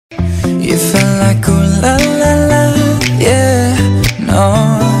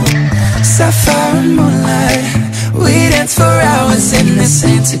this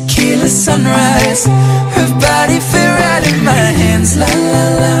ain't tequila sunrise. Her body fit right in my hands, la la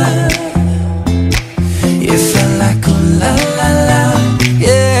la. You felt like oh la la la,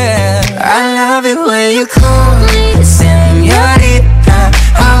 yeah. I love it when you call me señorita.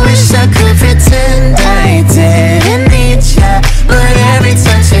 I wish I could pretend I didn't need ya, but every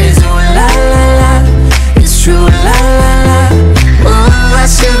touch is oh la la la. It's true la la la. Oh, I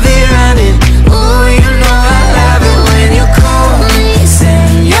should be running. Oh, you know I love it when you call me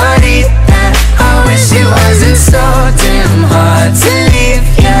señorita. I wish it wasn't so damn hard to leave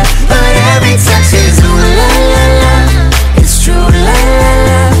ya, but every touch is oh la la la. It's true la la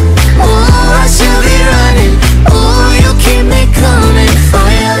la. Oh, I should be running. Oh, you keep me coming for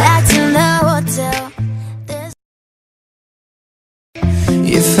you. Back to the hotel.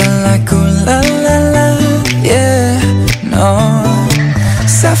 You felt like oh la la la, yeah, no.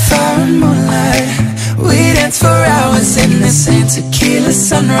 Sapphire and moonlight, we danced for hours in this ain't tequila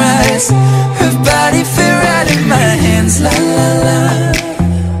sunrise. Her body fit right in my hands, la la la.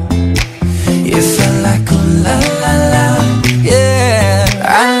 You felt like oh la la la, yeah.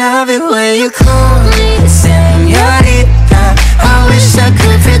 I love it when you call me señorita. I wish I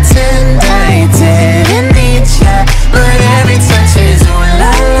could pretend I didn't need ya, but every touch is oh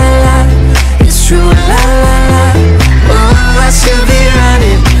la la la. It's true la la la. Oh, I should be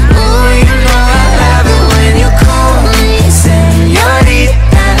running. Oh, you know I love it when you call me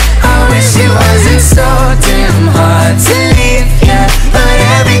señorita. I wish it wasn't so damn hard to leave ya, but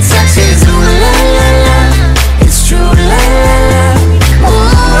every touch is oh la la la. It's true la la la.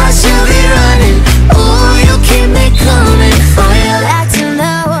 Oh, I should be running. Oh, you keep me coming for you. Back to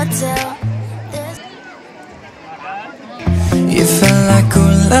the hotel. You felt like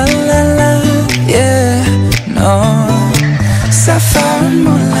oh la la la, yeah, no. Sapphire and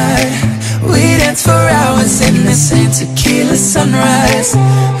moonlight, we danced for hours in this ain't tequila sunrise.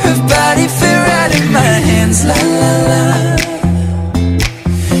 Her body fit right in my hands, la la la.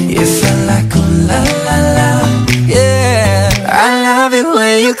 You felt like oh la la la, yeah. I love it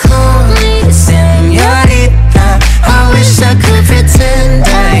when you call me señorita. I wish I could pretend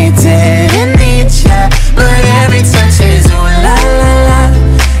I didn't need ya, but every touch is oh la la la.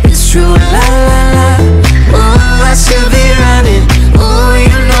 It's true la la la. Oh, I should be running. Oh,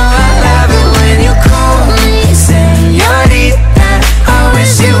 you know I love it when you call me señorita. I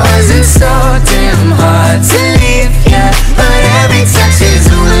wish it wasn't so damn hard to leave ya, but every touch is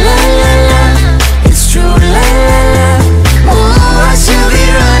oh la la la. It's true la la la. Oh, I should be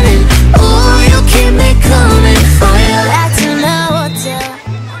running. Oh, you keep me coming for you. Back to the hotel.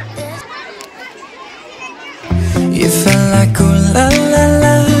 You felt like oh la la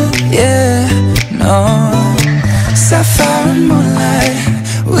la, yeah, no. Sapphire and moonlight,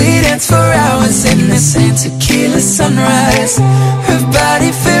 we danced for hours in this ain't tequila sunrise. Her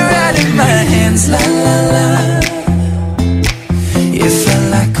body fit right in my hands, la la la. You felt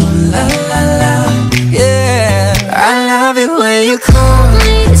like oh la la la, yeah. I love it when you call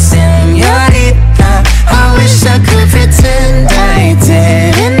me señorita. I wish I could pretend I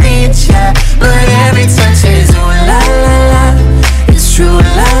didn't need ya, but every touch is oh la la la. It's true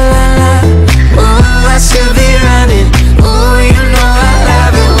la la la. Oh, I should be running. Oh, you know I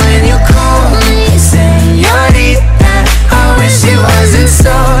love it when you call me señorita. I wish it wasn't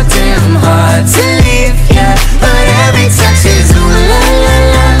so damn hard to leave ya, but every touch is oh la la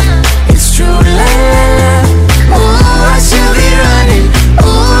la. It's true la la la. Oh, I should be running.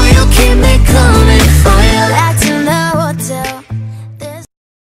 Oh, you keep me coming for you. Back to the hotel.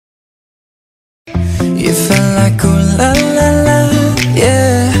 You felt like oh la la la,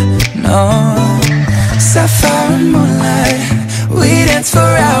 yeah, no. Sapphire and moonlight, we danced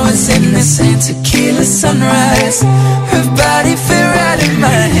for hours in this ain't tequila sunrise. Her body fit right in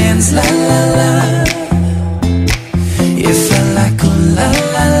my hands, la la la. You felt like oh la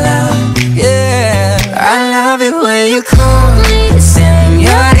la la, yeah. I love it when you call me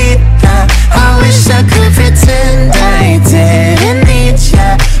señorita. I wish I could pretend I didn't need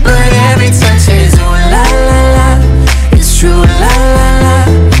ya, but every touch is oh la la la. It's true la la la.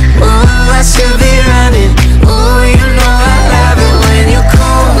 Oh, I should be running. Oh, you know I love it when you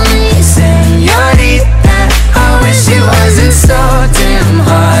call me señorita. I wish it wasn't so damn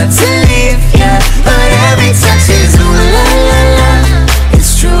hard to leave ya, but every touch is oh la la la.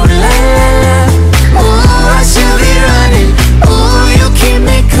 It's true la la la. Oh, I should be running. Oh, you keep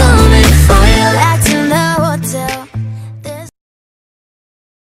me coming for you. Back to the hotel.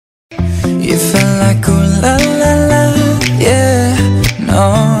 You felt like oh la la la, yeah,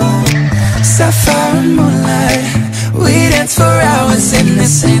 no. Sapphire and moonlight, we danced for hours in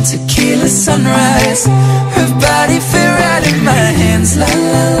this ain't tequila sunrise. Her body fit right right in my hands, la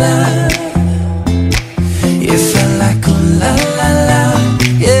la la. You felt like ooh la la la,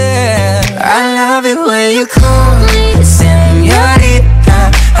 yeah. I love it when you call me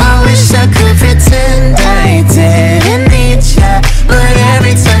señorita. I wish I could pretend I didn't need ya, but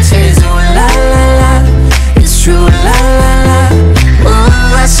every touch is ooh la la la. It's true, la la la.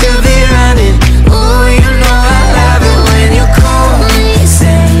 Ooh, I should be running. Ooh, you know I love it when you call me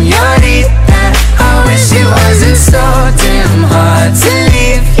señorita. I wish it wasn't so damn hard to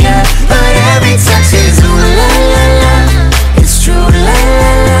leave ya, but every touch is ooh la la la. It's true, la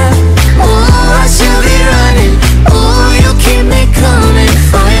la la. Ooh, I should be running. Ooh, you keep me coming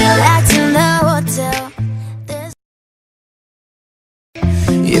for you. Back to the hotel.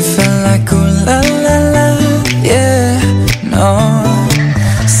 You felt like ooh la la la, yeah, no.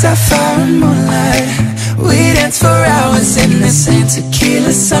 Sapphire and moonlight, we danced for hours in the same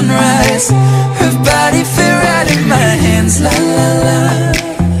tequila sunrise. Her body fit right in my hands, la la la.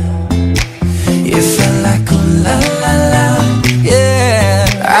 You felt like ooh la la la, yeah.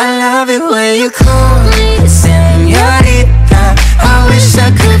 I love it when you call me señorita. I wish I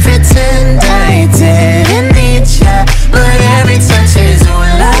could pretend I didn't need ya, but every touch is ooh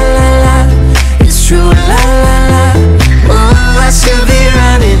la la la. It's true, la la la. Ooh, I should be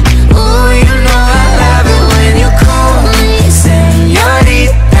running. Ooh, you know I love it when you call me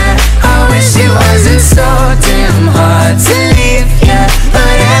señorita. I wish it wasn't so damn hard to leave ya,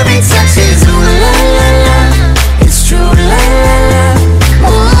 but every touch is ooh la la la. It's true, la la la.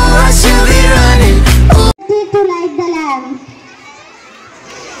 Ooh, I should be running. Ooh. To light the lamp.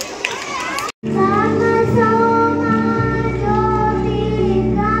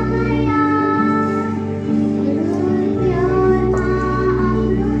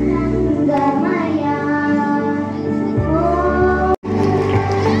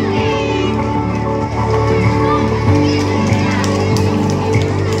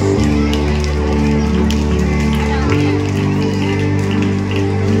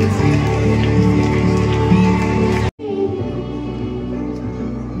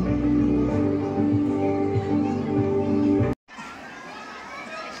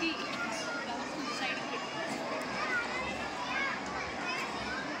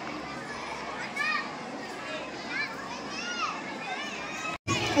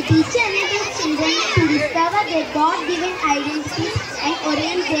 A teacher enables children to discover their God-given identities and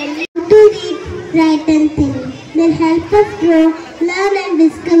orient their lives to read, write and think. They help us grow, learn and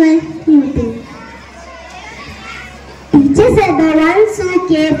discover new things. Teachers are the ones who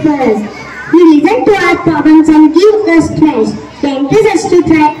care for us. You listen to our problems and give us strength. They encourage us to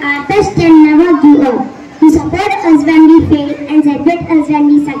try our best and never give up. You support us when we fail and celebrate us when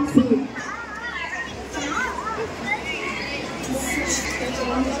we succeed.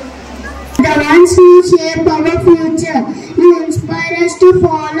 The ones who shape our future. You inspire us to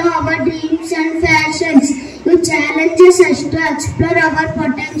follow our dreams and passions. You challenge us to explore our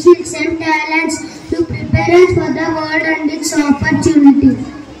potentials and talents. You prepare us for the world and its opportunities.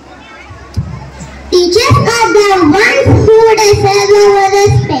 Teachers are the ones who deserve our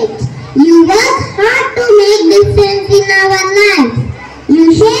respect. You work hard to make difference in our lives. You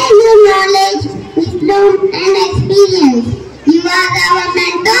share your knowledge, wisdom and experience. You are our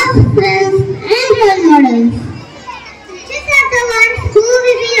mentors, friends and role models. Teachers are the ones who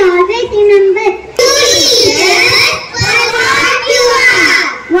we will always remember. Teachers, for what you are.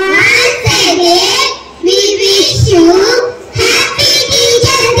 Once again, we wish you Happy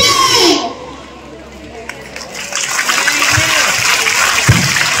Teachers Day.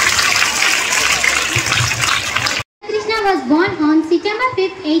 Krishna was born on September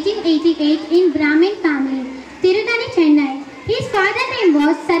 5, 1888 in Brahmin family, Tirutani, Chennai. His father name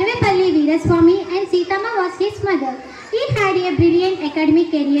was Sarvepalli Veeraswamy and Sitama was his mother. He had a brilliant academic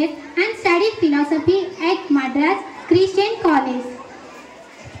career and studied philosophy at Madras Christian College.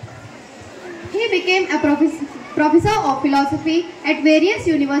 He became a professor of philosophy at various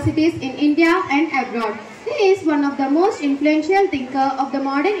universities in India and abroad. He is one of the most influential thinkers of the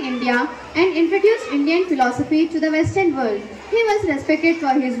modern India and introduced Indian philosophy to the Western world. He was respected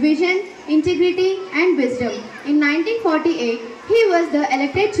for his vision, integrity and wisdom. In 1948, he was the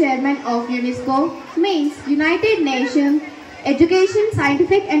elected chairman of UNESCO, means United Nations Education,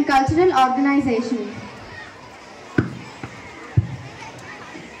 Scientific and Cultural Organization.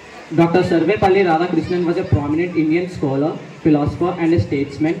 Dr. Sarvepalli Radhakrishnan was a prominent Indian scholar, philosopher and a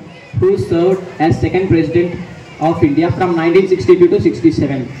statesman who served as second president of India from 1962 to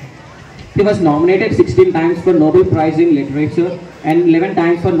 67. He was nominated 16 times for Nobel Prize in Literature and 11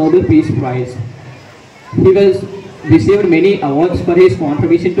 times for Nobel Peace Prize. He received many awards for his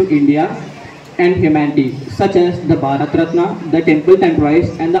contribution to India and humanity, such as the Bharat Ratna, the Temple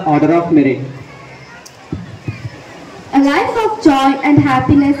Temporis, and the Order of Merit. A life of joy and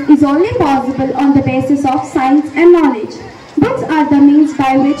happiness is only possible on the basis of science and knowledge. Books are the means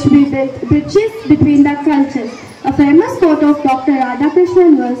by which we build bridges between the cultures. A famous quote of Dr.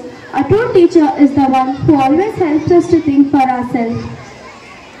 Radhakrishnan was, "A true teacher is the one who always helps us to think for ourselves."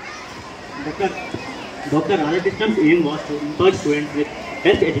 Dr. Radhakrishnan's aim was to impart students with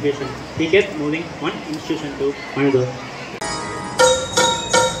best education. He kept moving one institution to another.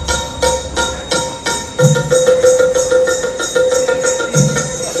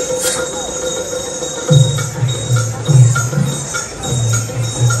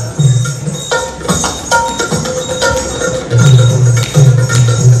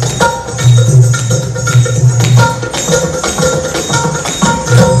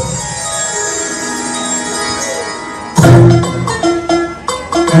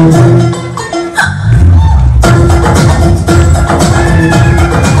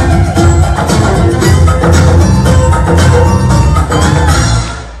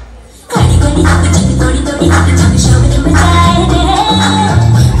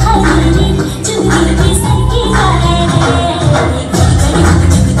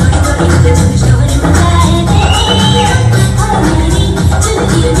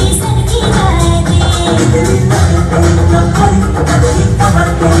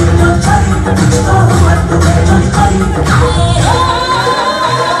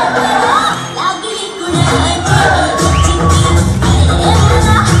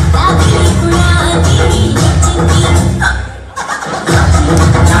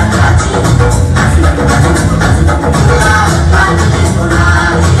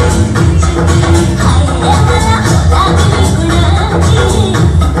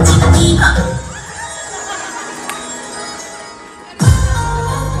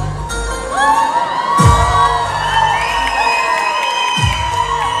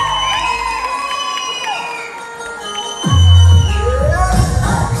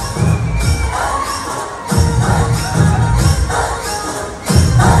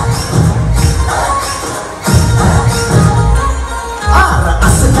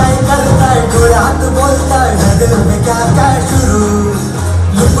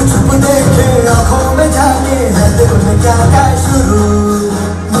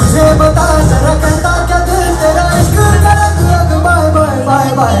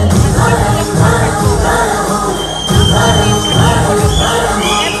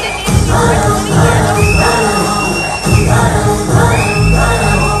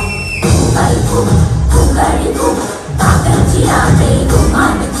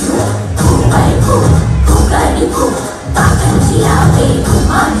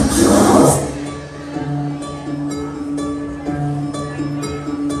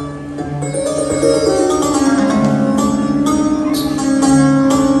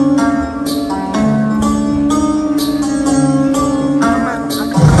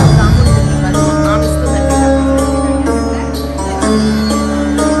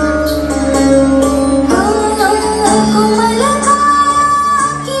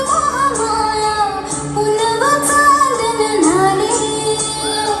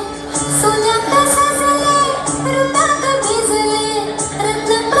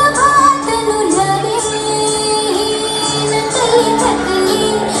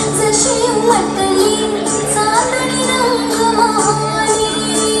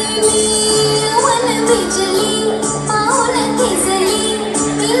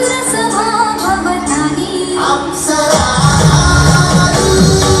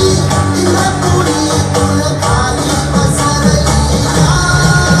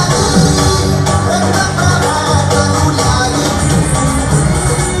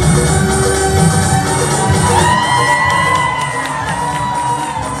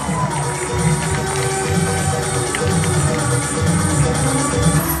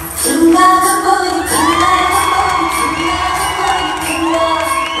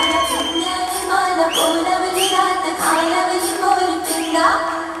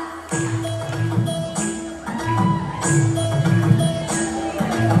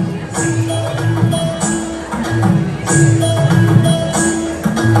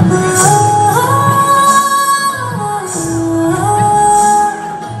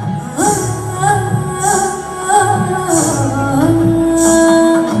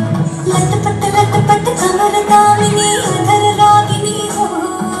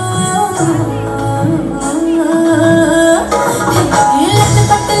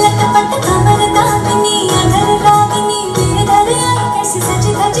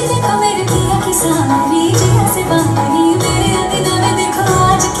 सारी जिया से बाहरी मेरे दिल में देखो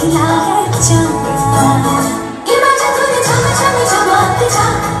आज खिला है चाँद।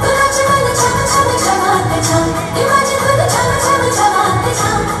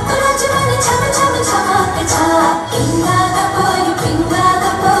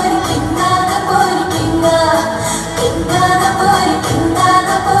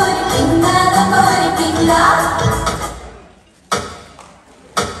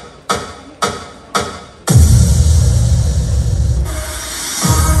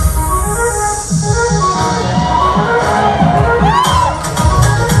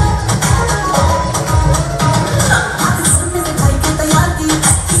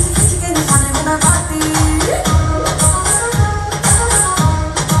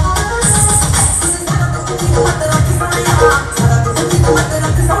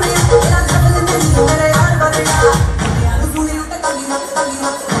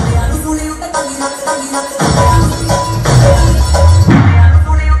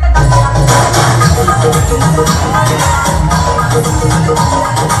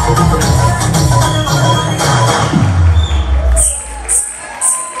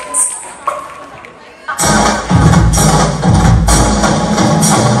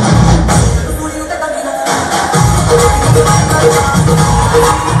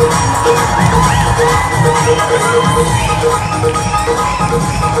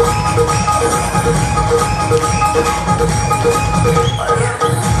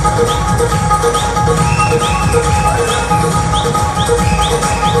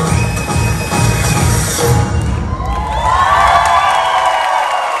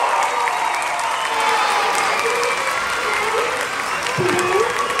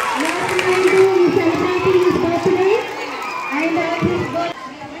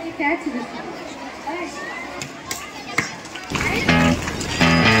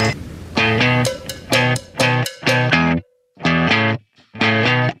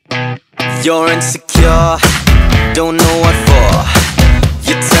 You're insecure, don't know what for.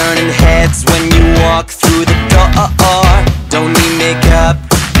 You're turning heads when you walk through the door. Don't need makeup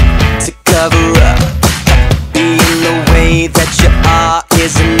to cover up. Being the way that you are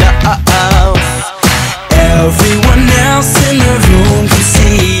is enough. Everyone else in the room can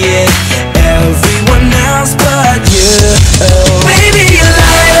see it. Everyone else but you. Baby, you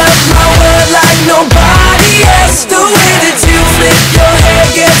light up my world like nobody else. The way that you flip your hair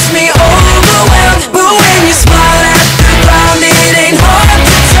gets me overwhelmed. But when you smile at the ground, it ain't hard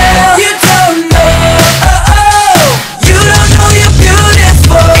to tell. You don't know, you don't know you're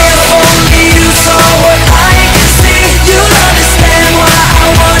beautiful. If only you saw what I can see, you'll understand why I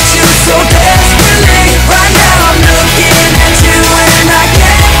want you so desperately. Right now I'm looking at you and I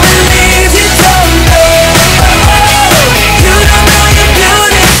can't believe you don't know, you don't know you're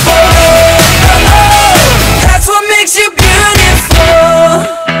beautiful. That's what makes you beautiful.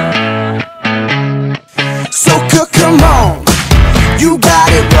 So come on, you got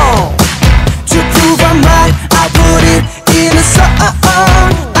it wrong. To prove I'm right, I put it in a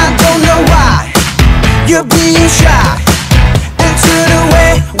song. I don't know why you're being shy and turn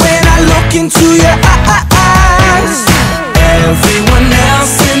away when I look into your eyes. Everyone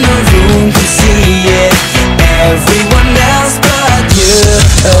else in the room can see it. Everyone else but you.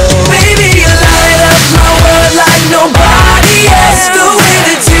 Baby, you light up my world like nobody else. The way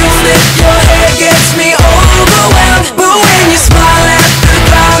that you flip your hair gets me overwhelmed. But when you smile at the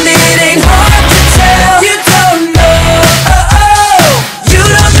ground, it ain't hard to tell. You don't know, you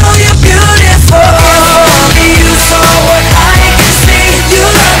don't know you're beautiful. If only you saw what I can see,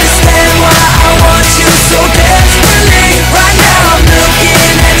 you'll understand why I want you so desperately. Right now I'm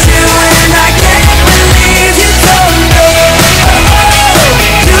looking at you and I can't believe you don't know,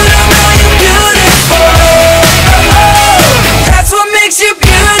 you don't know you're beautiful. That's what makes you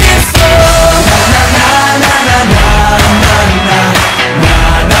beautiful. Na na na na na na na na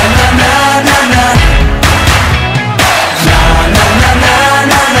na na na na na. Na na na na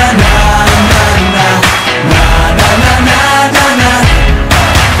na na na na na na na na.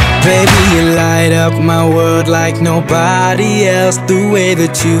 Baby, you light up my world like nobody else. The way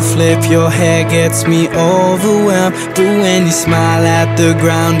that you flip your hair gets me overwhelmed. But when you smile at the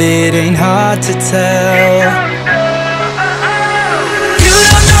ground, it ain't hard to tell. You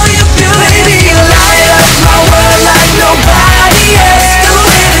don't know you're beautiful. Baby, you light up my world like nobody else. The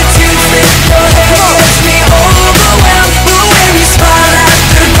way that you flip your hair gets me overwhelmed. But when you smile at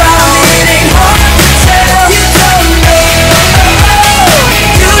the ground, it ain't hard to tell. You don't know,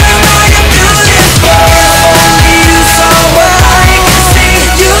 you don't know you're beautiful. If only you saw what I can see,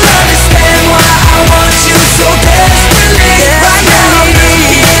 you'll understand why I want you so desperately. Right now I'm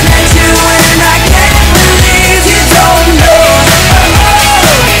looking at you and I can't believe you don't know,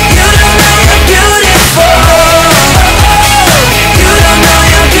 you don't know you're beautiful. You don't know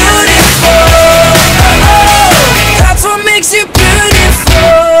you're beautiful. That's what makes you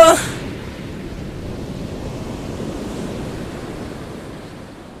beautiful.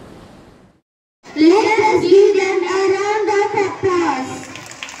 Let us give them a round of applause.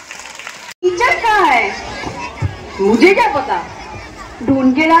 Teacher कहाँ है? मुझे क्या पता?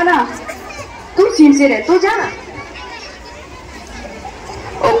 ढूंढ के लाना. तुम sincere है तो जाना.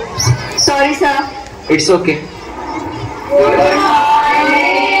 Sorry sir. It's okay.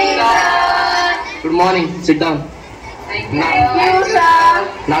 Good morning. Sit down. Thank you sir.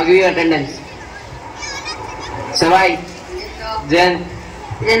 Now give your attendance. Savai, Jen,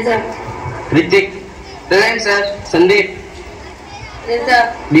 Yes sir. Ritik, Present sir. Sandeep, Yes sir.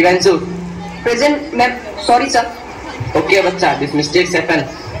 Divanshu. Present ma'am. Sorry sir. Okay, bacha, these mistakes happen.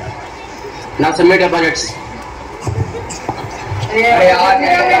 Now submit your projects.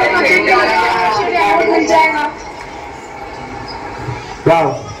 Wow.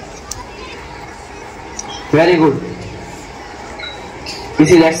 Very good.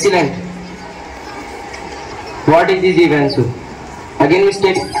 This is excellent. What is this, Divanshu? Again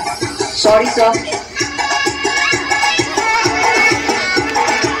mistake? Sorry sir.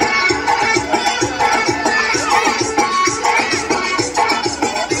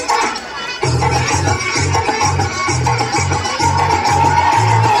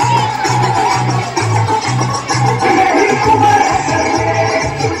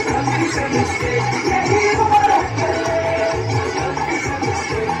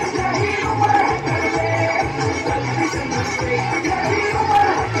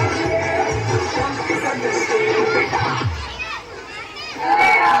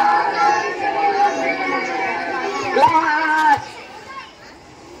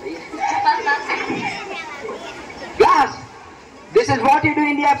 Class, this is what you do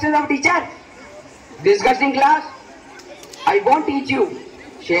in the absence of teacher? Disgusting class. I won't teach you.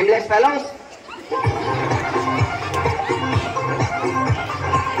 Shameless fellows.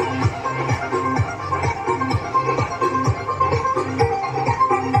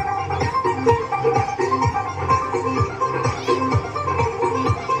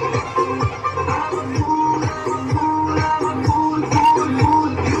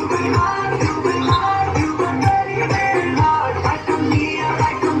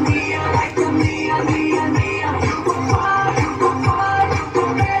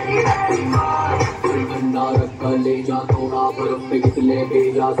 ले जा थोड़ा बर्फ पे कितने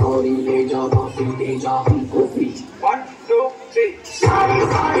भेजा sorry ले जा माफी दे जा हमको भी 1, 2, 3 सारी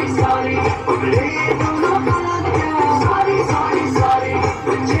सारी सारी पगले दोनों कान क्या सारी सारी सारी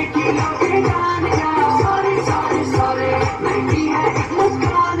बच्चे की लोगे जान क्या सारी सारी सारी लड़की है एक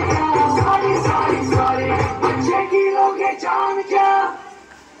मुस्कान क्या सारी सारी सारी बच्चे की लोगे जान क्या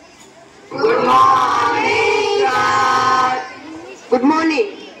Good morning, class. Good morning.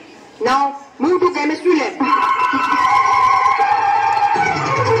 Now move to chemistry lab.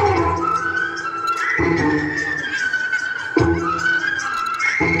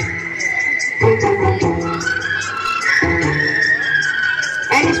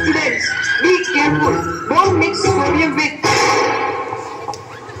 And students, be careful. Don't mix sodium with.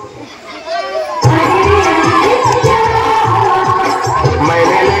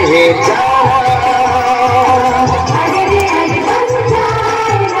 मैंने नहीं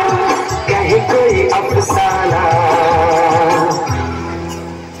कहीं कोई अफसाना।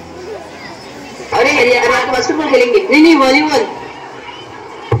 अरे रात बास्केटबॉल खेलेंगे? नहीं वॉलीबॉल।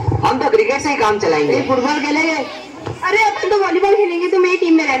 हम तो क्रिकेट से ही काम चलाएंगे। फुटबॉल खेलेंगे? अरे अपन तो वॉलीबॉल खेलेंगे, तो मेरी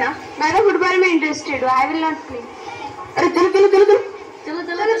टीम में रहना। मैं तो फुटबॉल में इंटरेस्टेड हूँ। I will not play. अरे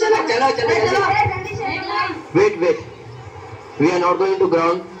चलो। Wait. We are not going to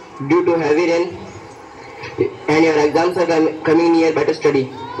ground due to heavy rain and your exams are coming near. Better study.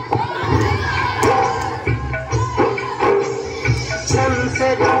 चल से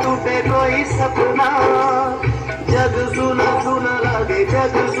टूटे कोई सपना, जग सुना सुना लगे,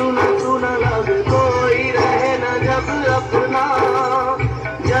 जग सुना सुना लगे, कोई रहे न जब अपना,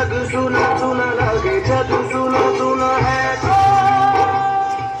 जग सुना सुना लगे, जग सुना सुना है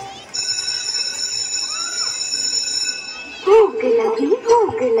भूख लगी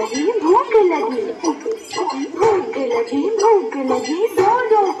भूख लगी भूख लगी भूख लगी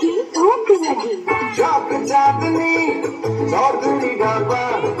दोनों की भूख लगी। चौक चांदनी चौधरी ढाबा,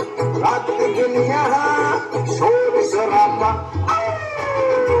 रात दिन यहाँ शोर शराबा।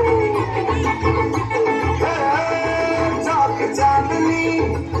 चौक चांदनी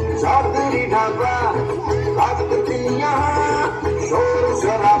चौधरी ढाबा, रात दिन यहाँ शोर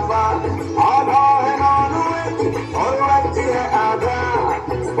शराबा। आधा है नॉन वेज और वेज है आधा,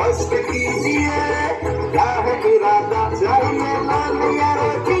 स्पष्ट कीजिए क्या है इरादा। चाहिए नान या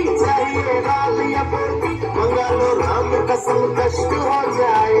रोटी, चाहिए दाल या बोटी, मंगा लो राम कसम कष्ट हो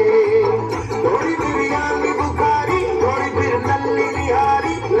जाए। थोड़ी बिरयानी बुखारी, थोड़ी फिर नल्ली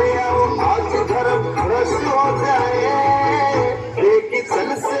निहारी, ले आओ आज धर्म भ्रष्ट हो जाए। एक चल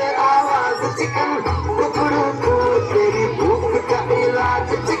से आवाज चिकन कुकड़ू को, तेरी भूख का इलाज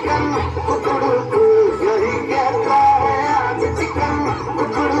चिकन कुकड़ू को, यही कहता है आज चिकन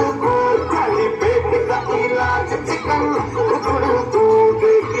कुकड़ू को, खाली पेट का इलाज चिकन कुकड़ू को।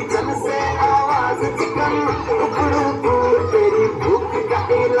 देखी चल से आवाज चिकन कुकड़ू को, तेरी भूख का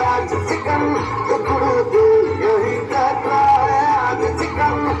इलाज चिकन कुकड़ू को, यही कहता है आज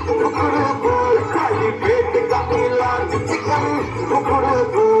चिकन कुकड़ू को, खाली पेट का इलाज चिकन कुकड़ू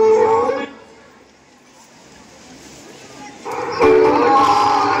को।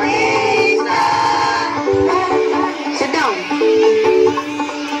 Sit down.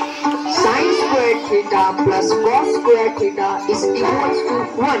 Sin squared theta plus cos squared theta is equals to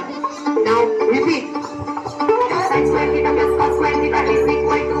 1. Now repeat. Sin square theta plus cos square theta is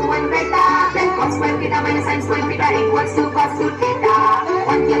equal to 1 beta. Then cos square theta minus sin square theta equals to cos 2 theta.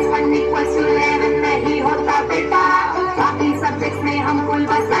 1 plus 1 equals to 11 नहीं होता बेटा। बाकी subjects में हम कुल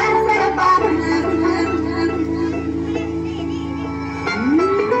बस math में डब्बा।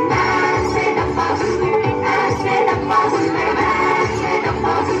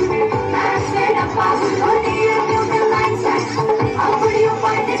 How would you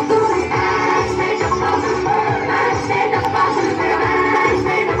find it good?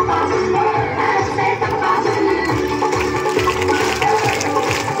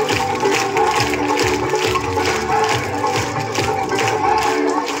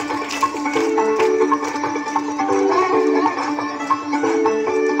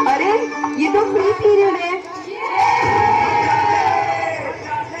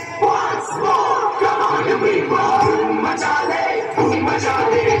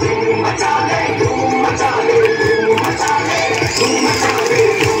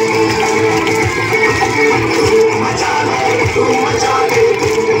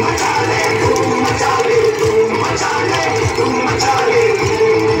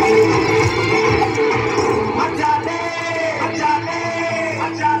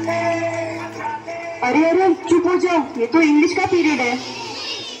 अरे अरे चुप हो जाओ, ये तो इंग्लिश का पीरियड है।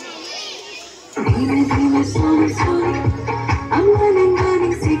 धीमे धीमे सोने सोने I'm learning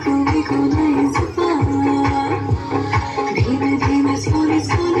learning सीखो सीखो नई ज़ुबान। धीमे धीमे सोने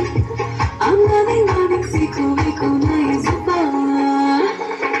सोने I'm learning learning सीखो सीखो नई ज़ुबान।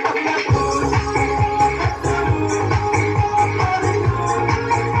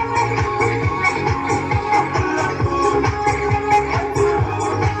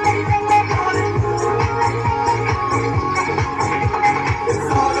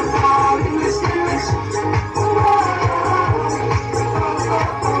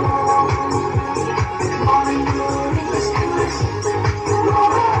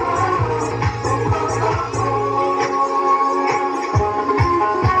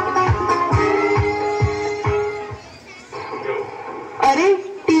 अरे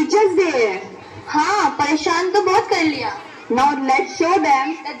टीचर्स डे है। हाँ, परेशान तो बहुत कर लिया। Now let's show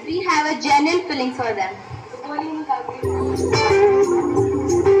them That we have a genuine feeling for them.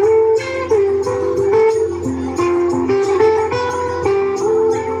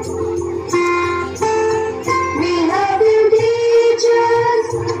 We love you teachers,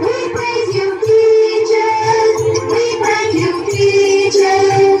 we praise you teachers, we thank you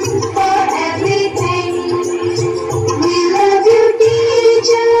teachers for everything. We love you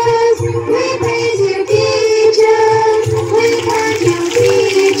teachers, we praise you teachers, we thank you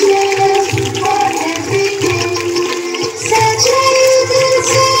teachers for everything. सच्चे दिल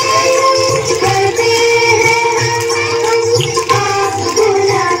से करते हैं हम आपको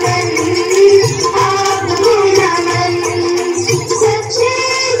नमन, आपको नमन। सच्चे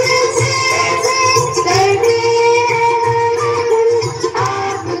दिल से करते हैं हम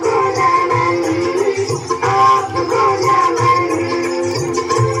आपको नमन, आपको नमन।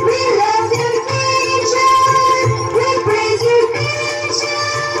 We love you teachers, we praise you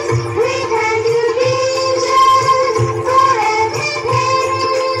teachers, we thank you teachers for everything,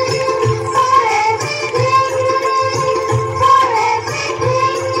 for everything, for everything.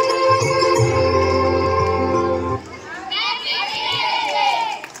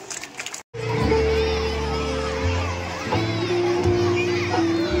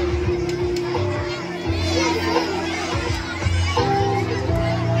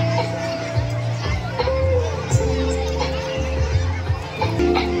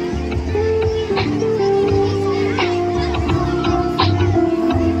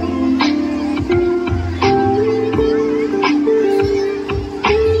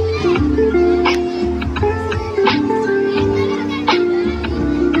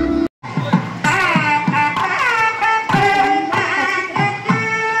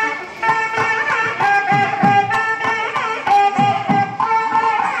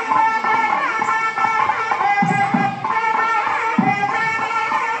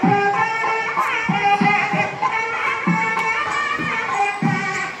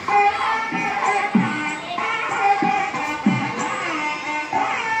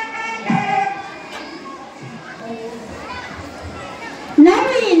 Now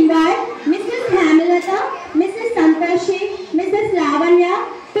we invite Mrs. Hamalata, Mrs. Santoshi, Mrs. Lavanya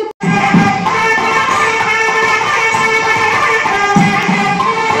to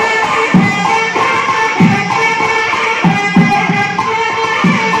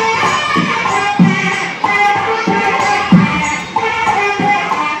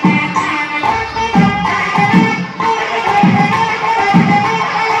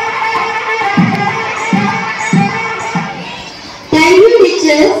Thank you,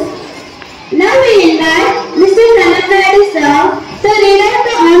 teachers. Now we invite Mr. Rananadu sir to read out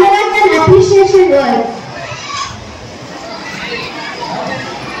the honors and appreciation words.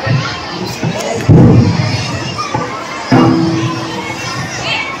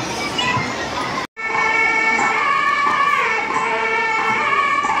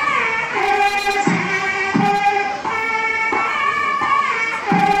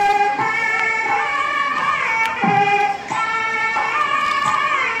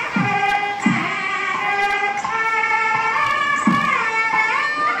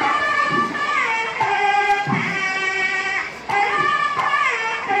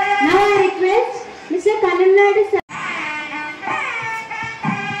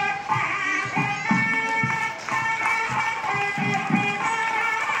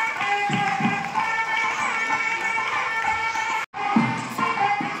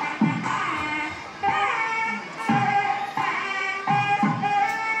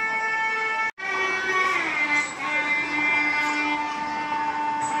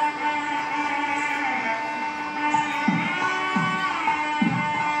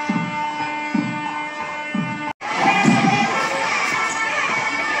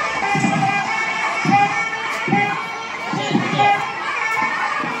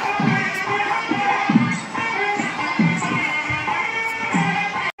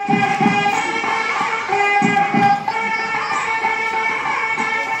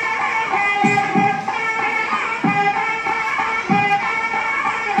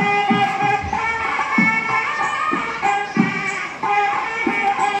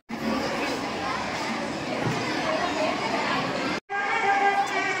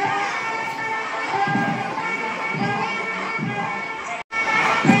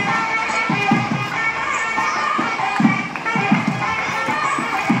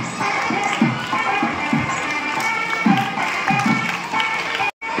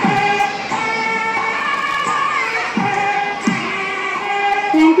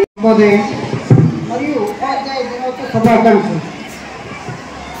 మరియు ఉపాధ్యాయ దినోత్సవ శుభాకాంక్షలు.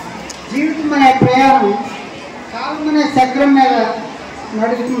 జీవితం అనే ప్రయాణం కాలం అనే చక్రం మీద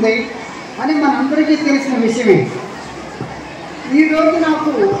నడుస్తుంది అని మనందరికీ తెలిసిన విషయమే. ఈరోజు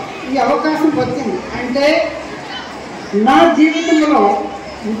నాకు ఈ అవకాశం వచ్చింది అంటే నా జీవితంలో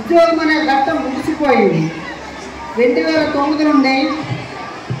ఉద్యోగం అనే ఘట్టం ముగిసిపోయింది. 2009 నుండి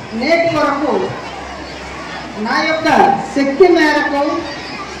నేటి వరకు నా యొక్క శక్తి మేరకు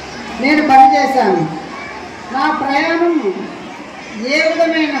నేను పనిచేశాను. నా ప్రయాణం ఏ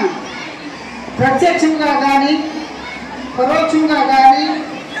విధమైన ప్రత్యక్షంగా కానీ పరోక్షంగా కానీ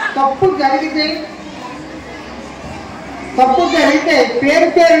తప్పు జరిగితే పేరు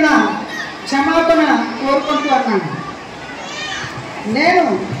పేరున క్షమాపణ కోరుకుంటూ అన్నాను. నేను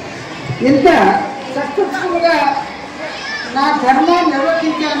ఇంత సక్సెస్ఫుల్గా నా ధర్మాన్ని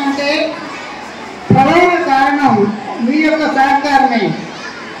నిర్వర్తించానంటే ప్రధాన కారణం మీ యొక్క సహకారమే.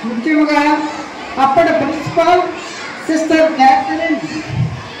 ముఖ్యంగా అప్పటి ప్రిన్సిపాల్ సిస్టర్ క్యాథరిన్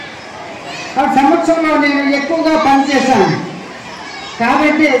ఆ సంవత్సరంలో నేను ఎక్కువగా పనిచేశాను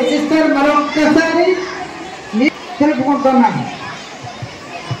కాబట్టి సిస్టర్ మరొక్కసారి తెలుపుకుంటున్నాను.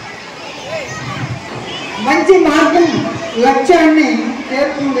 మంచి మార్గం లక్ష్యాన్ని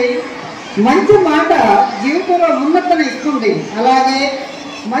చేరుతుంది. మంచి మాట జీవితంలో ఉన్నతను ఇస్తుంది. అలాగే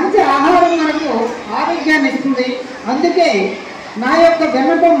మంచి ఆహారం మనకు ఆరోగ్యాన్ని ఇస్తుంది. అందుకే నా యొక్క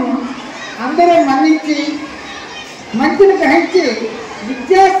విన్నపం అందరూ మన్నించి మంచిని గ్రహించి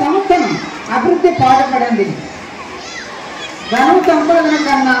విద్యా సంస్థను అభివృద్ధి పాటుపడండి. ధనం సంపాదన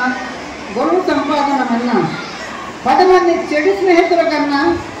కన్నా గుణం సంపాదన కన్నా 10 మంది చెడు స్నేహితుల కన్నా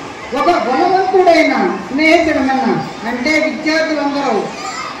ఒక గుణవంతుడైన స్నేహితుడు కన్నా అంటే విద్యార్థులందరూ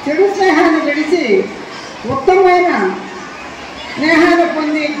చెడు స్నేహాన్ని విడిచి ఉత్తమమైన స్నేహాన్ని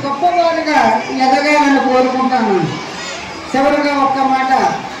పొంది గొప్పవారుగా ఎదగాలని కోరుకుంటాను. చివరిగా ఒక్క మాట,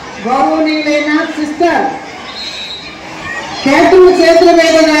 గౌరవనీయులైన సిస్టర్ క్యాథరిన్ చేతుల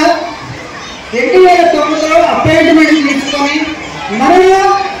మీదుగా 2009లో అపాయింట్మెంట్ తీసుకొని మరలా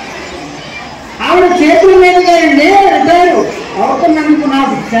ఆవిడ చేతుల మీదుగా నేను రిటైర్ అవుతున్నందుకు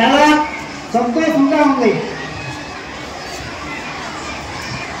నాకు చాలా సంతోషంగా ఉంది.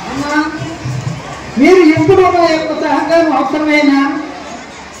 అమ్మా, మీరు ఎప్పుడు నా యొక్క సహకారం అవసరమైనా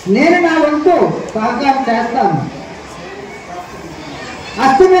నేను నా వంతు సహకారం చేస్తాను.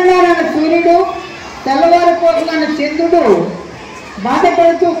 అస్తమిల్లాలన్న సూర్యుడు తెల్లవారిపోతున్న చంద్రుడు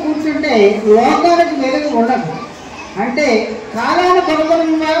బాధపడుతూ కూర్చుంటే లోకానికి వెలుగు ఉండదు. అంటే కాలానికి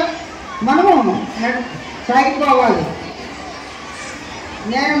అనుగుణంగా మనము సాగిపోవాలి.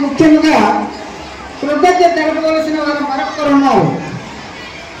 నేను ముఖ్యంగా కృతజ్ఞత తెలపవలసిన వారు మరొకరు ఉన్నారు.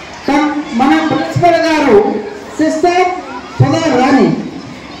 మన ప్రిన్సిపల్ గారు సిస్టర్ సుధా రాణి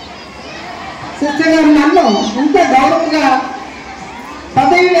సిస్టర్ గారు నన్ను ఇంత గౌరవంగా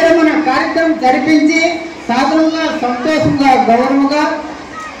పదవి విరమణ కార్యక్రమం జరిపించి సాధారణంగా సంతోషంగా గౌరవంగా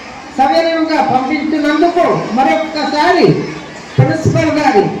సవినయంగా పంపించినందుకు మరొక్కసారి ప్రిన్సిపల్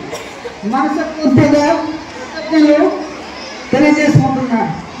గారి మనస్ఫూర్తిగా కృతజ్ఞతలు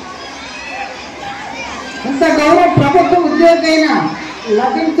తెలియజేసుకుంటున్నాను. ఇంత గౌరవం ప్రభుత్వ ఉద్యోగైనా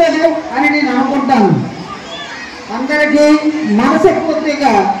లభించదు అని నేను అనుకుంటాను. అందరికీ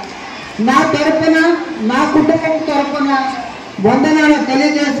మనస్ఫూర్తిగా నా తరపున నా కుటుంబం తరపున వందనాలు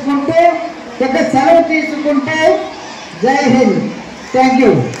తెలియజేసుకుంటూ ఇక సెలవు తీసుకుంటే జై హింద్. Thank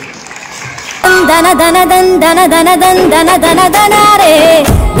you. ధన ధన ధన్ ధన ధన ధన్ ధన ధన ధనారే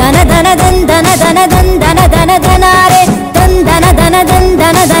ధన ధన ధన్ ధన ధన ధన్ ధన ధన ధనారే ధన్ ధన ధన ధన్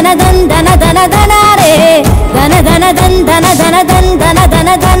ధన ధన ధన్ ధన ధన ధనారే ధన ధన ధన్ ధన ధన ధన్ ధన ధన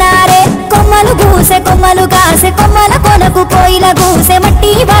ధనారే. కొమ్మలు గూసె కొమ్మలు కాసే కొమ్మల కొనకు కోయిల గూసె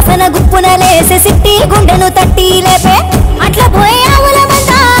మట్టి వాసన గుప్పున లేసే సిట్టి గుండెను తట్టి లేపే అట్లా పోయే ఆవుల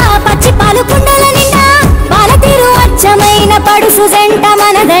మంద పచ్చి పాలు కుండల నిండా పాల తీరు అచ్చమైన పడుసు జంట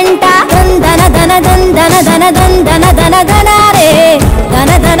మనదంట ధన ధన ధన్ ధన ధన ధన్ ధన ధన ధనారే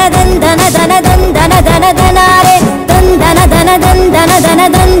ధన ధన ధన్ ధన ధన ధన్ ధన ధన ధనారే ధన్ ధన ధన ధన్ ధన ధన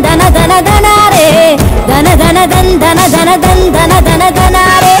ధన్ ధన ధన ధనారే ధన ధన ధన్ ధన ధన ధన్ ధన ధన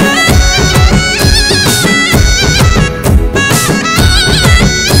ధనారే.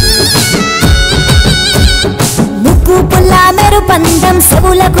 ముక్కు పుల్ల మెరుపందం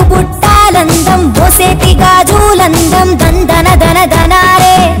చెవులకు బుట్టాలందం బోసేటి గాజులందం దందన ధన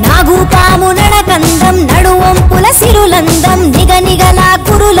ధనారే నాగు పాము నడకందం నడువంపుల సిరులందం నిగ నిగలా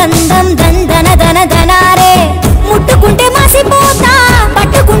కురులందం దందన ధన ధనారే. ముట్టుకుంటే మాసిపోతా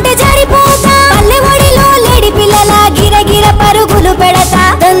పట్టుకుంటే జారిపోతా పల్లె ఒడిలో లేడి పిల్లల గిరగిర పరుగులు పెడతా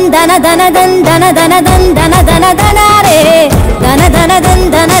దందన ధన దందన ధన దందన ధన ధనారే ధన ధన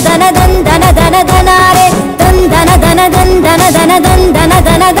దందన ధన దందన ధన ధనారే దందన ధన దందన ధన దందన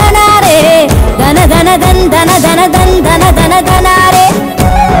ధన ధన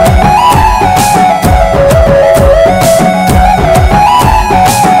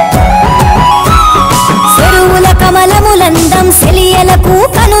చెలియలకు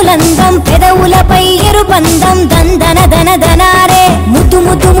కనులందం పెదవులపై ఎరుబందం దందన దన దనారే ముద్దు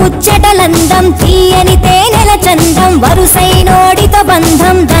ముద్దు ముచ్చటలందం తీయని తేనెల చందం వరుసైనోడితో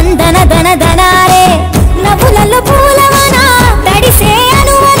బంధం దందన దన దనారే నవ్వులలో పూలవన తడిసే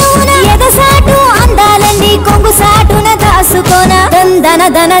అనువనున ఎదసాటు అందాలన్నీ కొంగు సాటున దాసుకోన దందన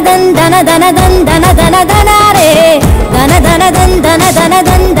దన దందన దన దందన దన దనారే దన దన దందన దన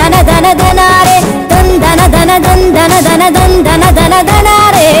దందన దన దనారే దందన దన దందన దన దందన దన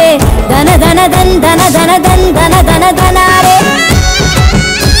దనారే దన దన దందన దన దందన దన దనారే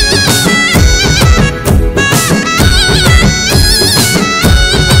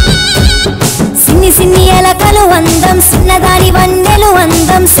సిన్ని ఎలకలు అందం సిన్నదాని వన్నెలు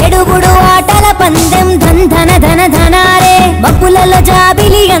అందం సెడుగుడు ఆటల పందెం ధన ధన ధనారే బప్పులలో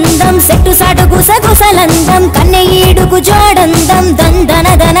జాబిలి అందం సెట్టు సాటు గుసగుసలందం కన్నె ఈడుకు జోడందం ధన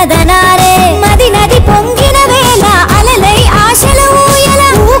ధన ధనారే మది నది పొంగిన వేళ అలలై ఆశల ఊయల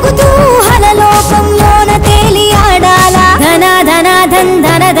ఊగుతూ హలలోకంలోన తేలి ఆడాల ధన ధన ధన్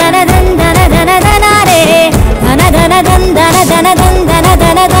ధన ధన ధన్ ధన ధన ధనారే ధన ధన ధన్ ధన ధన ధన్ ధన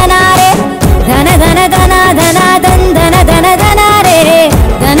ధన ధనారే ధన ధన ధన ధన ధన్ ధన ధన ధనారే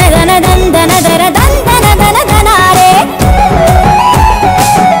ధన ధన ధన్ ధన ధన ధన్ ధన ధన ధనారే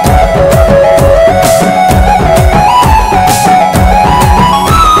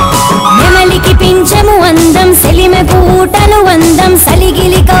నెమలికి పింఛము అందం సెలిమె పూటలు అందం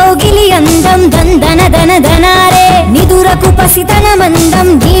సలిగిలి కౌగిలి అందం ధన ధన ధనారే నిదురకు పసితనమందం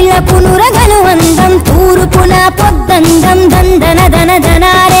నీళ్లకు నురగను అందం తూర్పున పొద్దందం ధన ధన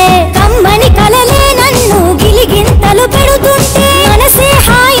ధనారే కమ్మని కలలే నన్ను గిలిగింతలు పెడుతుంటే మనసే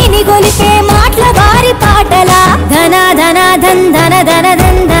హాయిని గొలిపే మాటల వారి పాటల ధన ధన ధన్ ధన ధన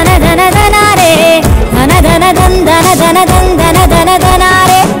ధన్ ధన ధన ధనారే ధన ధన ధన్ ధన ధన ధన్ ధన ధన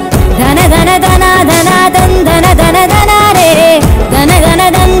ధనారే ధన ధన ధన ధన ధన్ ధన ధన ధనారే ధన ధన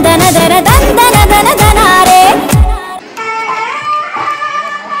ధన్ ధన ధన ధన్ ధన ధన ధనారే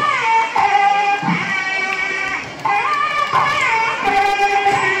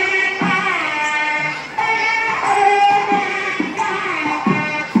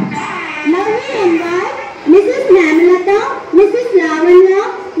Now we invite Mrs. Namalata, Mrs. Lavanya,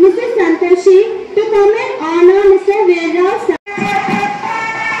 Mrs. Santoshi to come and honor Mr. Veerrao.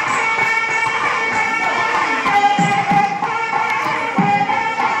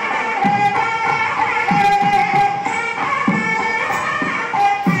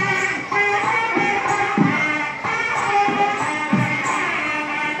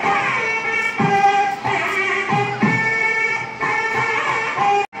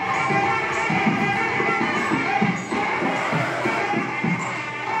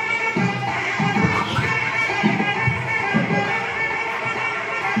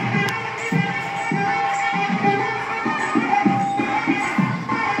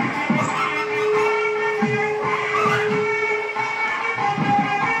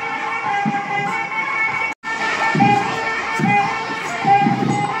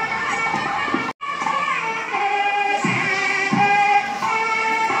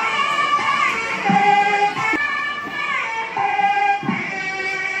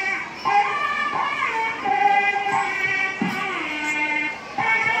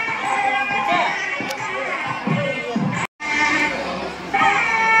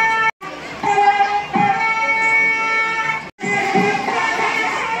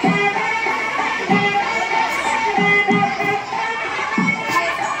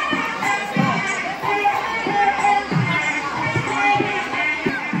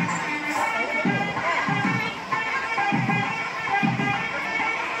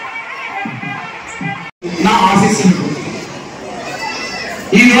 నా ఆశీస్సులు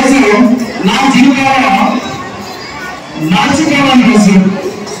ఈ రోజు నా జీవితంలో నడుచుకోవాలని రోజు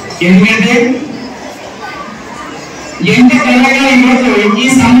ఎందుకంటే ఎంత త్వరగా ఈరోజు ఈ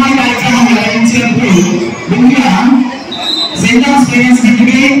సన్మాన కార్యక్రమం నిర్వహించినందుకు ముందుగా సెంటర్ స్టూడెంట్స్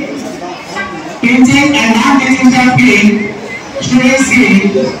కి teaching and non teaching staff కి స్టూడెంట్స్ కి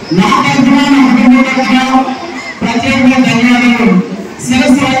నా తరఫున నా కుటుంబ తరఫున ప్రత్యేకంగా ధన్యవాదాలు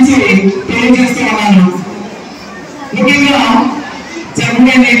శిరస్సు వంచి తెలియజేస్తూ ఉన్నాను. ముఖ్యంగా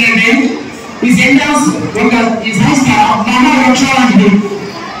చెప్పబోయేది ఏంటంటే ఈ సెంటర్స్ ఈ సంస్థ మహా వృక్షాలాంటిది.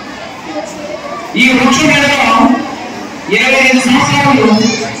 ఈ వృక్ష మేడలో 25 సంవత్సరాలు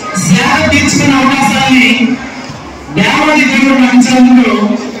సేవ తీర్చుకున్న అవకాశాన్ని దేవాది దేవుడు లభించినందుకు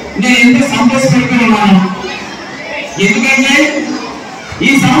నేను ఎంతో సంతోషపడుతూ ఉన్నాను. ఎందుకంటే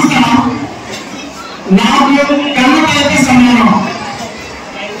ఈ సంస్థ నాకు కన్నతల్లితో సమానం.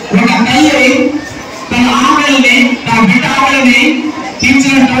 ఒక తల్లి తన ఆకలిని తన బిడ్డ ఆకలిని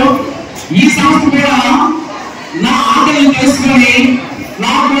తీర్చినట్టు ఈ సంస్థ కూడా నా ఆకలిని తెలుసుకొని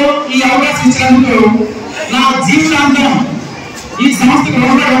నాకు ఈ అవకాశం ఇచ్చినందుకు నా జీవితాంతం ఈ సంస్థకు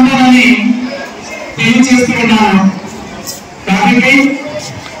రుణపడి ఉంటానని తెలియజేస్తూ ఉన్నాను. కాబట్టి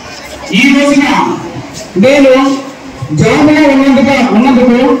ఈ రోజున నేను జాబులో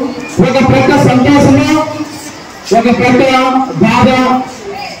ఉన్నందుకు ఒక ప్రక్క సంతోషము, ఒక ప్రక్క బాధ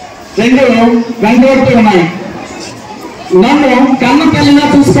రెండు వెంటబడుతూ ఉన్నాయి. నన్ను కన్న తల్లిగా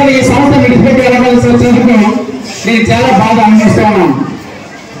చూసుకొని ఈ సంస్థ విడిచిపెట్టి వెళ్ళవలసి వచ్చినందుకు నేను చాలా బాధ అనిపిస్తూ ఉన్నాను.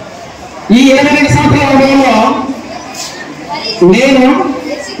 ఈ 22 సంవత్సరాల అనుభవంలో నేను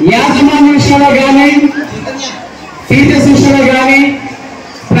యాజమాన్య విషయంలో కానీ, టీచర్స్ విషయంలో కానీ,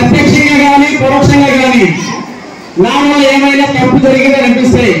 ప్రత్యక్షంగా కానీ పరోక్షంగా కానీ నాలో ఏమైనా తప్పు జరిగిందని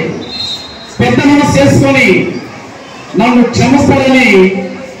అనిపిస్తే పెద్ద మనసు చేసుకొని నన్ను క్షమిస్తారని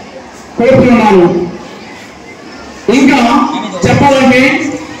కోరుతున్నాను. ఇంకా చెప్పాలంటే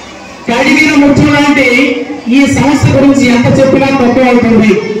కడిగిన ముచ్చు లాంటి ఈ సంస్థ గురించి ఎంత చెప్పినా తక్కువ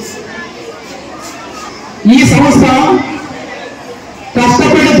అవుతుంది. ఈ సంస్థ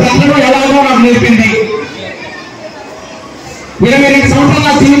కష్టపడి బ్రతకడం ఎలాగో నాకు నేర్పింది. 22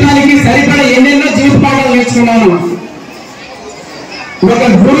 సంవత్సరాల జీవితానికి సరిపడా ఎన్నెన్నో జీవిత పాఠాలు నేర్చుకున్నాను. ఒక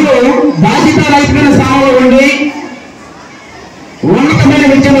గురువు బాధ్యత రహితమైన స్థానంలో ఉండి ఉన్నతమైన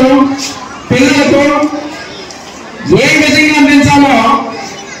విద్యను పిల్లలకు ఏ విధంగా అందించాలో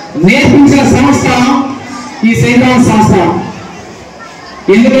నేర్పించిన సంస్థ ఈ సెయింట్ సంస్థ.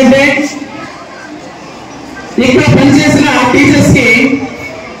 ఎందుకంటే ఇక్కడ పనిచేసిన టీచర్స్ కి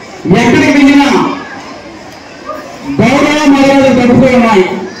ఎక్కడికి వెళ్ళినా గౌరవ మర్యాదలు తగ్గిపోయి ఉన్నాయి.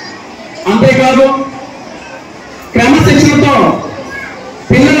 అంతేకాదు క్రమశిక్షణతో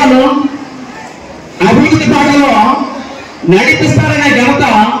పిల్లలను అభివృద్ధి బాటలో నడిపిస్తారనే ఘనత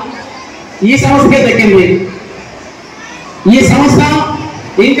ఈ సంస్థకే దక్కింది. ఈ సంస్థ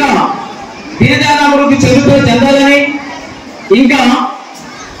ఇంకా దినదానాభివృద్ధి చెందాలని, ఇంకా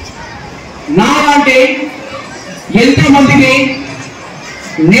నాలాంటి ఎంతో మందికి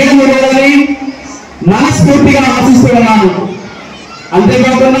నేను ఉండాలని మనస్ఫూర్తిగా ఆశిస్తూ ఉన్నాను.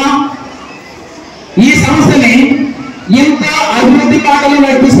 అంతేకాకుండా ఈ సంస్థని ఇంత అభివృద్ధి పాటలు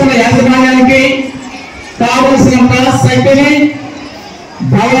నడిపిస్తున్న యాజమాన్యానికి కావలసినంత శక్తిని,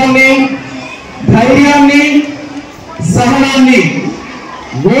 బలాన్ని, ధైర్యాన్ని, సహనాన్ని,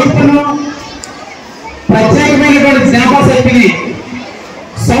 ఓర్పును, ప్రత్యేకమైనటువంటి జ్ఞాపశక్తిని,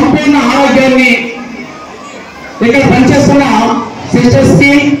 సంపూర్ణ ఆరోగ్యాన్ని ఇక్కడ పనిచేస్తున్న సిస్టర్స్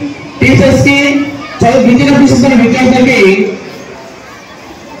కి, టీచర్స్ కి, విద్యను అభ్యసిస్తున్న విద్యార్థులకి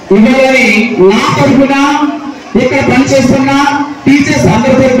ఇవ్వాలని నా తరఫున, ఇక్కడ పనిచేస్తున్న టీచర్స్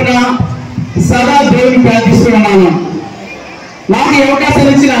అందరి తరఫున సదా దేవుని ప్రార్థిస్తూ ఉన్నాను. నాకు ఈ అవకాశం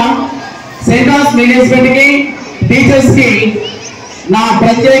ఇచ్చిన సెయింట్ మేనేజ్మెంట్ కి, టీచర్స్ కి నా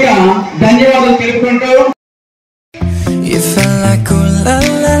ప్రత్యేక ధన్యవాదాలు తెలుపుకుంటూ You felt like ooh la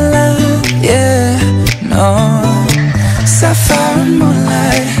la la, yeah, no. Sapphire and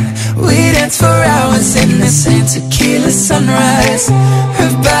moonlight, we danced for hours in the same tequila sunrise.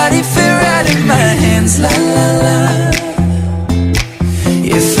 Her body fit right in my hands, la la la.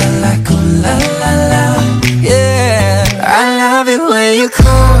 You felt like ooh la la la, yeah. I love it when you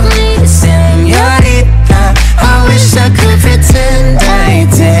call me señorita. I wish I could pretend I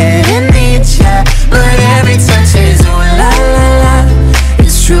didn't need ya, but every touch is ooh la la la.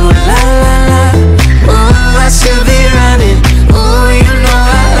 It's true, la la la. Ooh, I should be running. Ooh, you know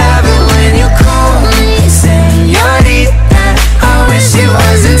I love it when you call me señorita. I wish it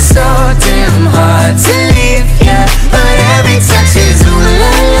wasn't so damn hard to leave ya, but every touch is ooh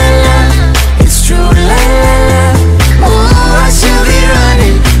la la la. It's true, la la la. Ooh, I should be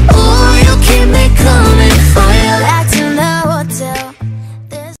running. Ooh, you keep me coming for you. Back in the hotel.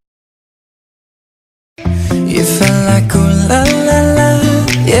 You felt like ooh la la la,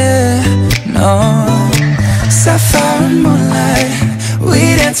 yeah, no. Sapphire and moonlight, we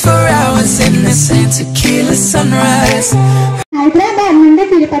danced for hours in the same tequila sunrise. Hyderabad నుండి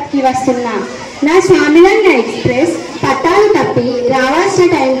తిరుపతికి వస్తున్న నా Swaminarayan express పట్టాలు తప్పి రావాల్సిన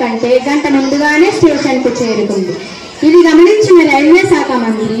time కంటే గంట ముందుగానే స్టేషన్కు చేరుకుంది. ఇది గమనించిన రైల్వే శాఖ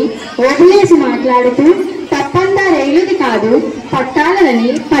మంత్రి వదిలేసి మాట్లాడుతూ తప్పంతా రైలుది కాదు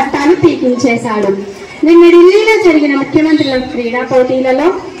పట్టాలని పట్టాలు పీకించేశాడు. నిన్న ఢిల్లీలో జరిగిన ముఖ్యమంత్రుల క్రీడా పోటీలలో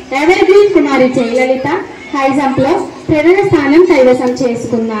ఎవర్ గ్రీన్ కుమారి జయలలిత హై జంప్ లో ప్రథమ స్థానం కైవసం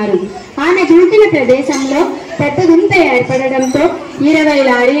చేసుకున్నారు. ఆమె దూకిన ప్రదేశంలో పెద్ద గుంత ఏర్పడడంతో 20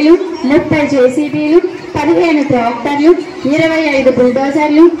 లారీలు, 30 జేసీబీలు, 15 ట్రాక్టర్లు, 25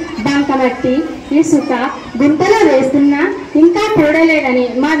 బుల్డోజర్లు బంకమట్టి, ఇసుక గుంతలో వేస్తున్నా ఇంకా చూడలేదని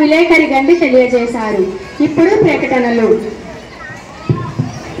మా విలేకరి గండి తెలియజేశారు. ఇప్పుడు ప్రకటనలు.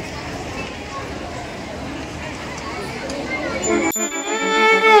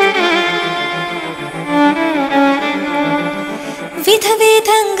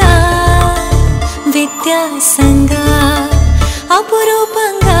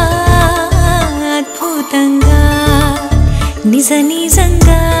 అపురూపంగా అద్భుతంగా నిజ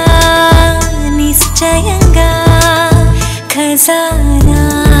నిజంగా నిశ్చయంగా ఖజానా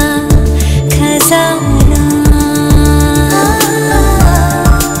ఖజానా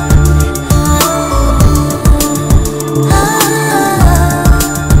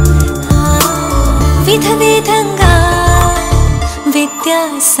విధ విధంగా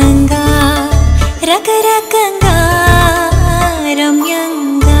వ్యత్యాసంగా రకరకంగా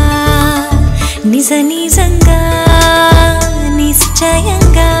రమ్యంగా నిజ నిజంగా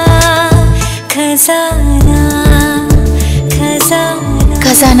నిశ్చయంగా ఖజానా ఖజానా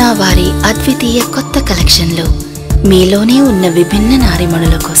ఖజానా వారి అద్వితీయ కొత్త కలెక్షన్లు మీలోనే ఉన్న విభిన్న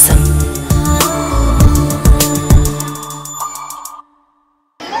నారీమణుల కోసం.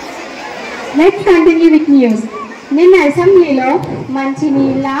 Let's continue with news. నిన్న అసెంబ్లీలో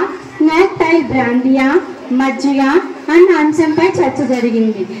మంచినీళ్ళ, స్నాక్ టైల్ బ్రాండియా, మజ్జిగ అన్న అంశంపై చర్చ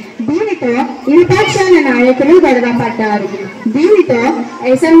జరిగింది. దీనితో ఇరుపక్షాల నాయకులు గొడవ పడ్డారు. దీనితో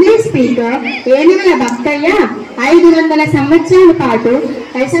అసెంబ్లీ స్పీకర్ ఏనుగుల భక్తయ్య 500 సంవత్సరాల పాటు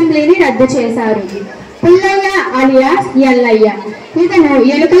అసెంబ్లీని రద్దు చేశారు. పుల్లయ్య అలియాస్ ఎల్లయ్య ఇతను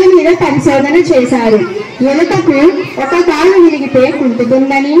ఎలుకల మీద పరిశోధన చేశారు. ఎలుకకు ఒక కాలు విరిగితే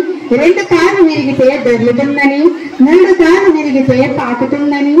కుంటుతుందని, 2 కాళ్ళు విరిగితే దొర్లుతుందని, 3 కాళ్ళు విరిగితే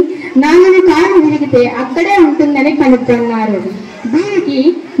పాకుతుందని, 4 కాళ్ళు విరిగితే అక్కడే ఉంటుందని కనుక్కున్నారు. దీనికి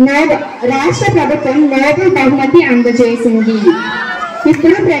రాష్ట్ర ప్రభుత్వం నోబెల్ బహుమతి అందజేసింది.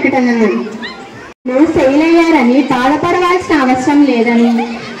 ఇప్పుడు ప్రకటనలు. ఫెయిల్ అయ్యారని బాధపడవలసిన అవసరం లేదని,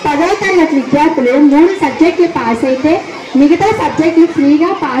 10వ తరగతి విద్యార్థులు 3 సబ్జెక్టులు పాస్ అయితే మిగతా సబ్జెక్టులు ఫ్రీగా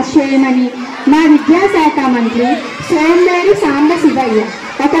పాస్ చేయమని మా విద్యాశాఖ మంత్రి సోమేరు సాంబశివయ్య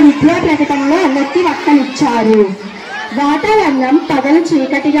ఒక విద్యా ప్రకటనలో అందరికీ వక్కనిచ్చారు. వాతావరణం పగలు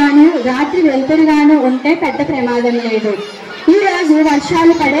చీకటిగాను రాత్రి వెలుతురుగాను ఉంటే పెద్ద ప్రమాదం లేదు. ఈ రోజు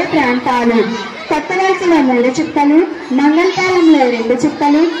వర్షాలు పడే ప్రాంతాలు: కొత్తవలసలో 3 చుక్కలు, మంగళపాలెంలో 2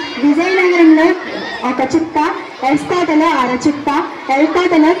 చుక్కలు, విజయనగరంలో 1 చుక్క, ఎస్కోటలో 1/2 చుక్క,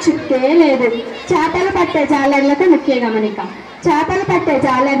 ఎల్కోటలో చుక్కే లేదు. చేపలు పట్టే జాలర్లకు ముఖ్య గమనిక: చేపలు పట్టే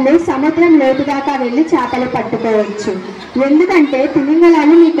జాలర్లు సముద్రం లోతు దాకా వెళ్లి చేపలు పట్టుకోవచ్చు. ఎందుకంటే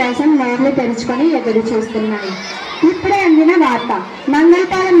తిమింగలాలు మీకోసం నోర్లు తెరుచుకొని ఎదురు చూస్తున్నాయి. ఇప్పుడే అందిన వార్త: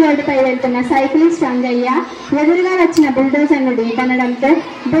 మంగళపాలెం రోడ్డుపై వెళ్తున్న సైక్లిస్ట్ రంగయ్య ఎదురుగా వచ్చిన బుల్డోజర్ను ఢీకొనడంతో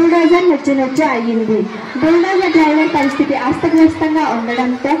బుల్డోజర్ నుజ్జు అయ్యింది. బుల్డోజర్ డ్రైవర్ పరిస్థితి అస్తవ్యస్తంగా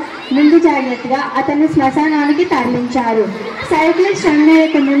ఉండడంతో ముందు జాగ్రత్తగా అతన్ని శ్మశానానికి తరలించారు. సైక్లిస్ట్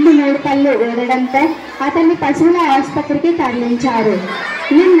రంగయ్యకు ముందు 3 పళ్ళు ఊడడంతో అతన్ని పశువుల ఆసుపత్రికి తరలించారు.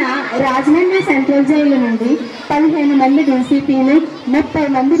 నిన్న రాజమండ్రి సెంట్రల్ జైలు నుండి 15 మంది డీసీపీలు, 30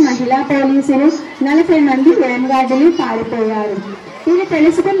 మంది మహిళా పోలీసులు, 40 మంది హోంగార్డులు పారిపోయారు. ఇది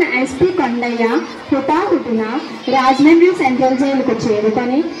తెలుసుకున్న ఎస్పీ కొండయ్య హుటాహుటిన రాజమండ్రి సెంట్రల్ జైలుకు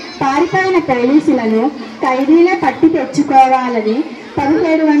చేరుకొని పారిపోయిన పోలీసులను ఖైదీలే పట్టి తెచ్చుకోవాలని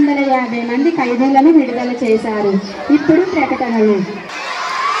 1750 మంది ఖైదీలను విడుదల చేశారు. ఇప్పుడు ప్రకటనలు.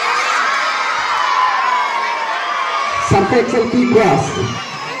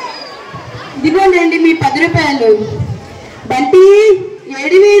 ఇదిగోనండి మీ 10 రూపాయలు. బంటి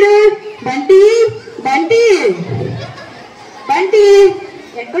ఏడి వీడు? బంటి బంటి బంటి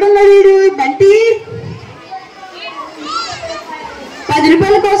ఎక్కడున్నా వీడు? బంటి 10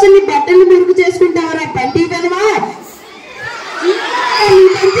 రూపాయల కోసం నీ బట్టలు మురుగు చేసుకుంటావరా బంటి కదవా?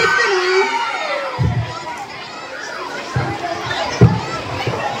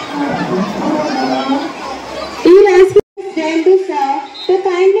 ఈ రాజకీయ to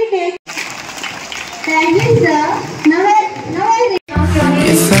kindly take. Thank you, sir. Now I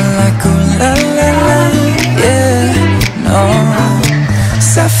You felt like ooh la la la, yeah, no.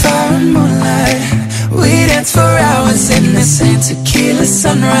 Sapphire and moonlight, we danced for hours in the same tequila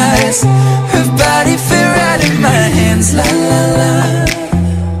sunrise. Her body fit right in my hands, la la la.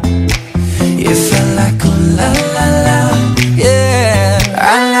 You felt like ooh la la la, yeah.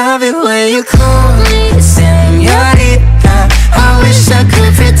 I love it when you call me señorita. I wish I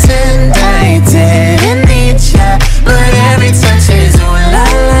could pretend I didn't need ya, but every touch is ooh la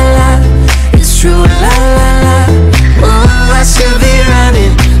la la. It's true la la la. Ooh, I should be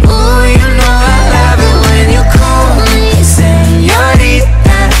running. Ooh, you know I love it when you call me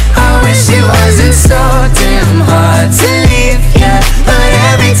señorita. I wish it wasn't so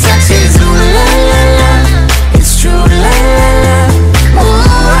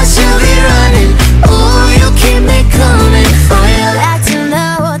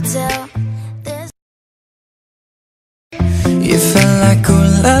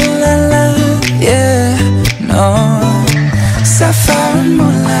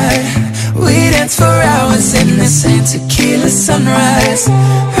danced for hours in the same tequila sunrise.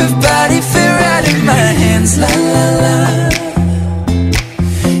 Her body fit right in my hands, la la la.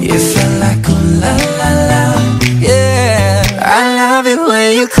 You felt like oh la la la, yeah. I love it when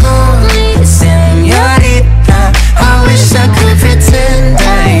you call me señorita. I wish I could pretend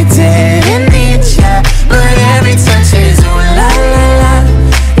I didn't need ya, but every touch is ooh la la la.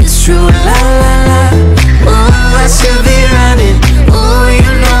 It's true la la la. Ooh, I should be running. Ooh,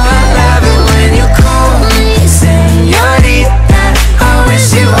 you know I love it when you call me señorita. I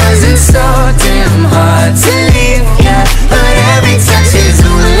wish it wasn't so damn hard to leave ya, but every touch is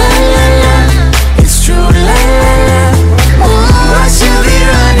ooh la la la. It's true la la la. Ooh, I should be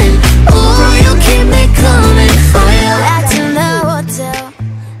running. Ooh, you keep me coming for you. Back to the hotel.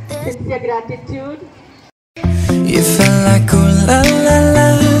 Sincere gratitude. You felt like oh la la la,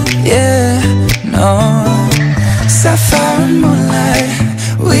 yeah, no. Sapphire and moonlight,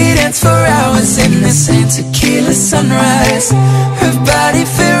 we danced for hours in the same tequila sunrise. Her body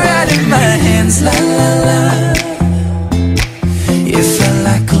fit right in my hands, la la la. You felt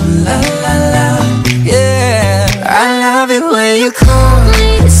like oh la la la, yeah. I love it when you call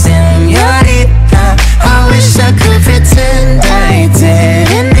me señorita. I wish I could pretend I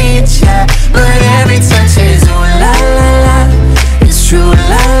didn't need ya, but every touch is ooh la la la. It's true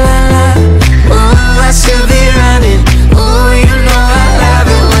la la la. Ooh, I should be running. Ooh, you know I love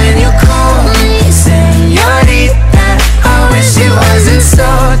it when you call me señorita. I wish it wasn't so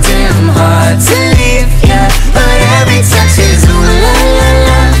damn hard to leave ya, but every touch is ooh la la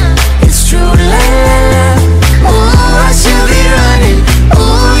la. It's true la la la. Ooh, I should be running.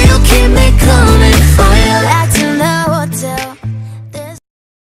 Ooh, you keep me coming for you. Back to the hotel.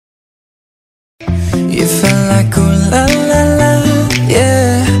 You felt like oh la la la,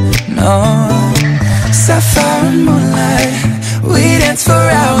 yeah, no. Sapphire and moonlight, we danced for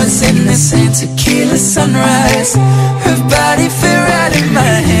hours in the same tequila sunrise. Her body fit right in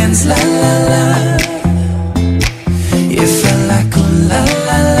my hands, la la la. You felt like oh la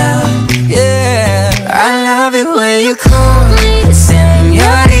la la, yeah. I love it when you call me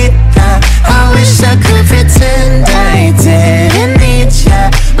señorita. I wish I could pretend I didn't need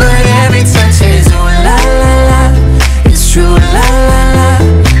ya, but every touch is ooh la la la. It's true la la la.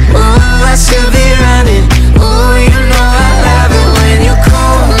 Ooh, I should be running. Ooh, you know I love it when you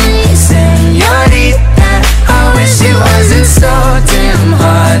call me señorita. I wish it wasn't so damn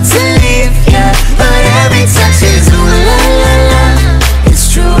hard to leave ya, but every touch is ooh la la la. It's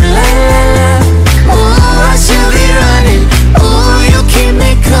true la la la. Ooh, I should be running. Ooh, you keep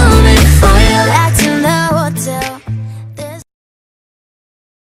me coming for you. Back to the hotel.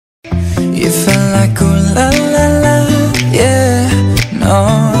 You felt like oh la la la, yeah, no.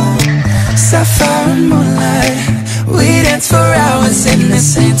 Sapphire and moonlight, we danced for hours in the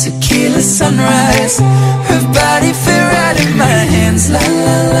same tequila sunrise. Her body fit right in my hands, la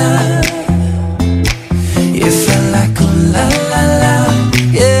la la. You felt like oh la la la,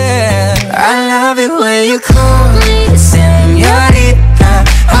 yeah. I love it when you call me señorita.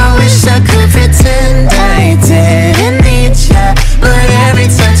 I wish I could pretend I didn't need ya, but every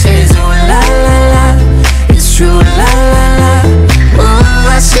touch is ooh la la la. It's true la la la.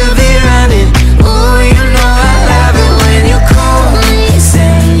 Ooh, I should be running. Ooh, you know I love it when you call me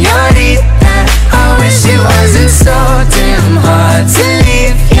señorita. I wish it wasn't so damn hard to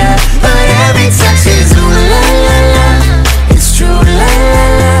leave ya, but every touch is ooh la la la. It's true la la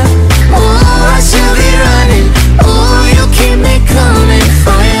la. Ooh, I should be running. Ooh, you keep me coming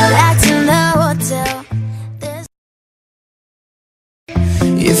for you. Back to the hotel.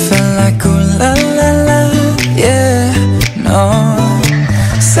 You felt like oh la la la, yeah, no.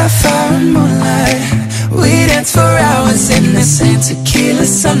 Sapphire and moonlight, we danced for hours in the same tequila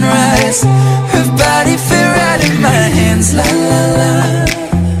sunrise. Her body fit right in my hands, la la la.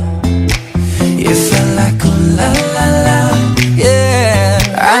 You felt like oh la la la, yeah.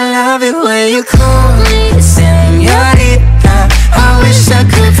 I love it when you call me señorita. I wish I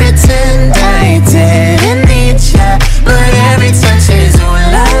could pretend I didn't need ya, but every touch is ooh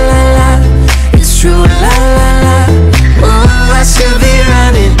la la la. It's true la la la. Ooh, I should be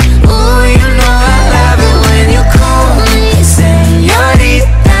running. Ooh, you know I love it when you call me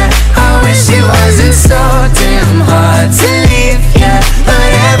señorita. I wish it wasn't so damn hard to leave ya, but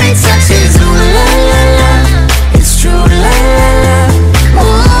every touch is ooh la la la. It's true la la la.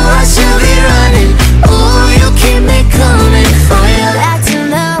 Ooh, I should be running. Ooh, you keep me coming for you. Back to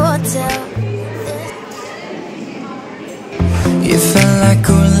the hotel. You felt like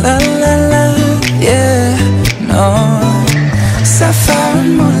oh la la la, yeah, no. Sapphire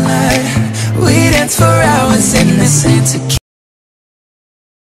and moonlight, we danced for hours in the same tequila.